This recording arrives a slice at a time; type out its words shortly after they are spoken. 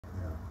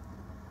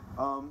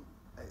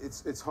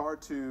It's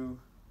hard to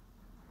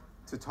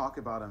talk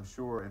about, I'm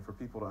sure, and for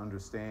people to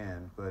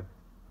understand, but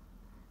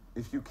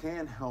if you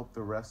can help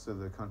the rest of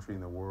the country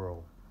and the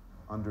world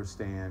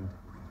understand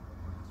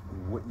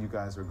what you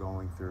guys are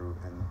going through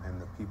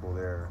and the people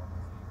there,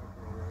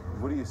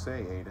 what do you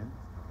say, Aiden?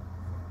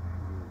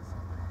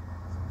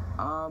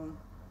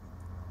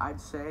 I'd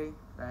say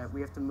that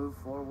we have to move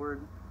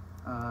forward,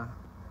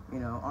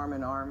 arm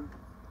in arm.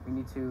 We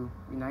need to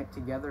unite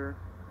together.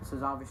 This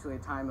is obviously a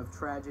time of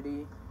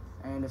tragedy,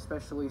 and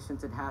especially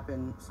since it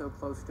happened so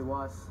close to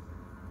us,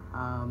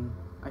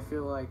 I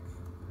feel like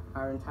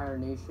our entire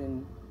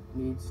nation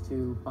needs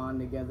to bond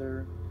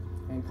together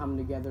and come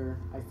together.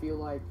 I feel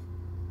like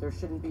there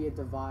shouldn't be a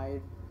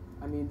divide.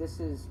 I mean, this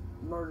is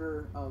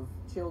murder of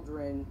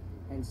children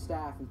and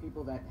staff and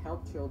people that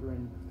help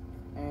children,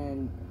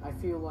 and I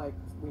feel like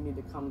we need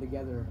to come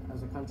together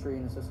as a country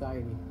and a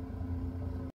society.